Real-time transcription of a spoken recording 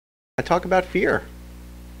I talk about fear.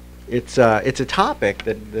 It's a topic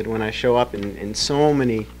that when I show up in so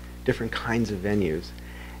many different kinds of venues,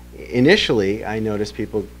 initially I notice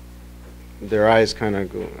people, their eyes kind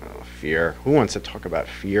of go, oh, fear. Who wants to talk about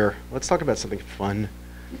fear? Let's talk about something fun.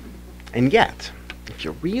 And yet, if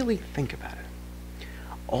you really think about it,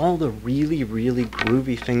 all the really, really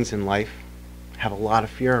groovy things in life have a lot of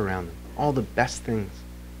fear around them. All the best things.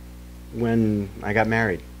 When I got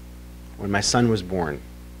married, when my son was born,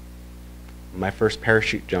 my first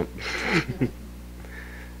parachute jump. You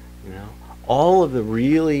know, all of the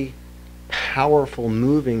really powerful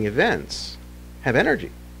moving events have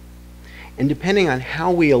energy. And depending on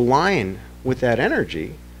how we align with that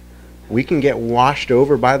energy, we can get washed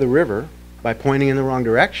over by the river by pointing in the wrong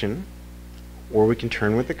direction, or we can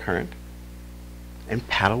turn with the current and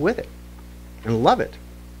paddle with it and love it.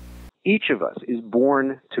 Each of us is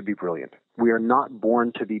born to be brilliant. We are not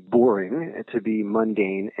born to be boring, to be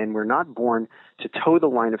mundane, and we're not born to toe the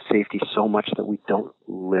line of safety so much that we don't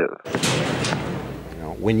live. You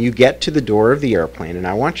know, when you get to the door of the airplane, and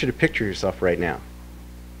I want you to picture yourself right now.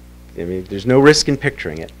 I mean, there's no risk in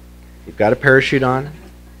picturing it. You've got a parachute on.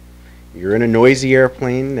 You're in a noisy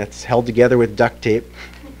airplane that's held together with duct tape.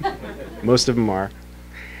 Most of them are.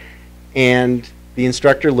 And the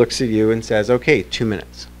instructor looks at you and says, okay, 2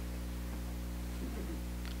 minutes.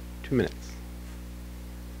 2 minutes.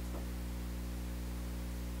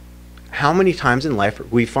 How many times in life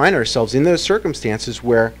we find ourselves in those circumstances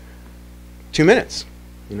where 2 minutes,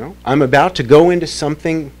 you know, I'm about to go into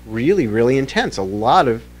something really, really intense. A lot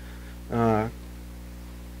of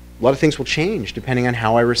things will change depending on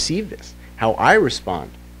how I receive this, how I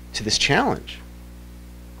respond to this challenge.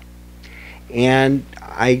 And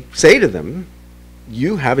I say to them,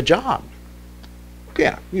 you have a job.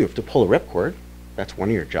 Yeah, you have to pull a ripcord. That's one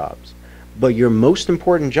of your jobs. But your most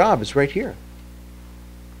important job is right here.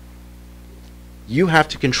 You have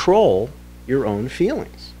to control your own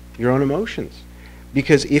feelings, your own emotions.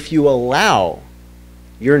 Because if you allow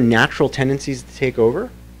your natural tendencies to take over,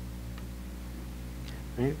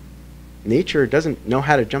 right, nature doesn't know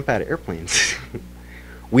how to jump out of airplanes.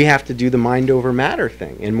 We have to do the mind over matter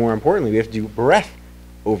thing. And more importantly, we have to do breath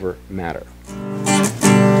over matter.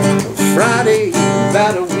 Friday,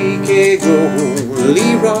 about a week ago,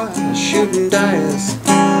 Leroy shooting dice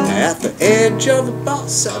at the edge of the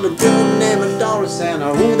boss of a girl named Doris, and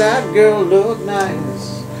oh, that girl looked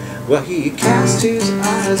nice. Well, he cast his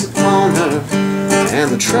eyes upon her,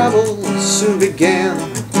 and the trouble soon began.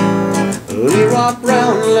 Leroy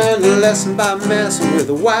Brown learned a lesson by messing with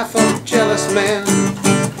the wife of a jealous man.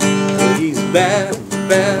 Well, he's bad,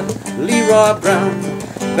 bad, Leroy Brown,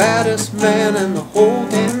 baddest man in the whole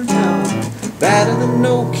damn town. Badder than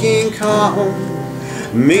no King Kong,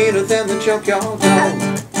 meaner than the junkyard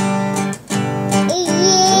dog.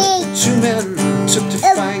 Two men took to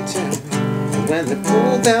fighting when they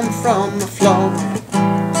pulled them from the floor.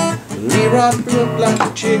 Leroy looked like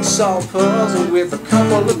a jigsaw puzzle with a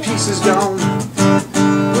couple of pieces gone.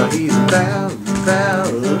 Well, he's bad,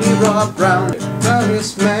 bad, Leroy Brown,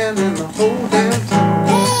 baddest man in the whole damn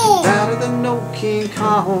town. Badder than no King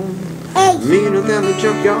Kong, meaner than the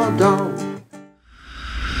junkyard dog.